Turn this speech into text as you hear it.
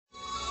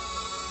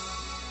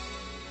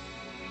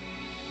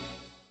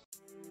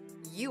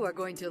You are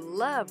going to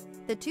love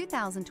the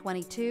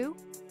 2022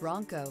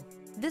 Bronco.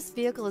 This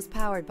vehicle is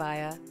powered by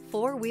a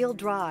four-wheel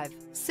drive,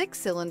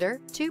 six-cylinder,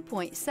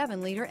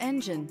 2.7-liter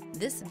engine.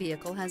 This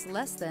vehicle has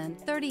less than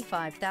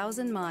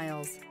 35,000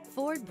 miles.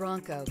 Ford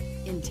Bronco.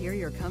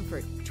 Interior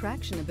comfort,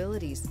 traction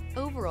abilities,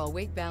 overall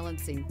weight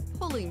balancing,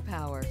 pulling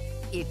power.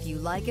 If you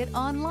like it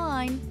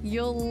online,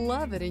 you'll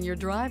love it in your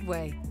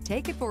driveway.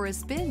 Take it for a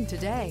spin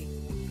today.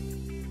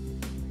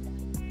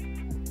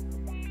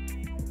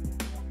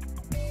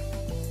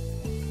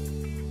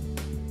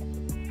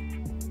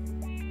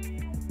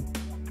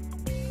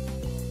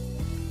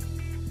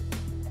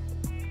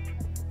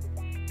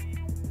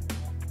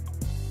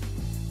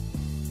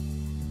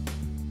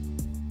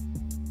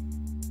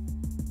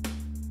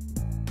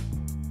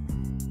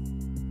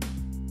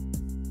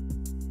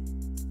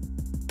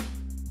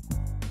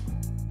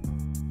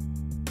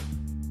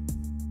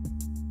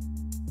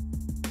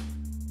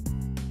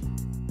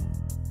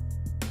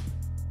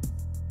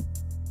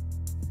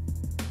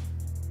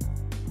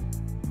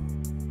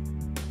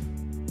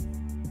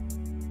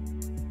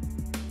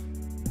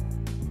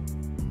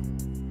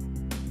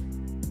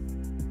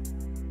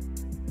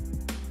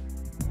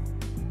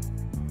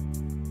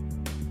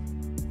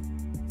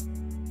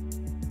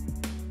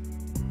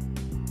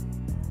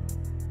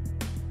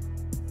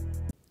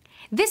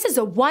 This is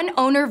a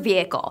one-owner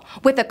vehicle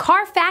with a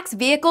Carfax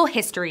Vehicle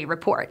History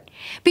Report.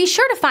 Be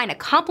sure to find a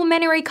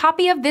complimentary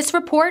copy of this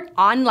report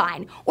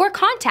online or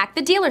contact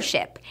the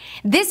dealership.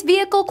 This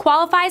vehicle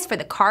qualifies for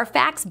the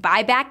Carfax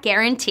Buyback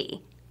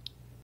Guarantee.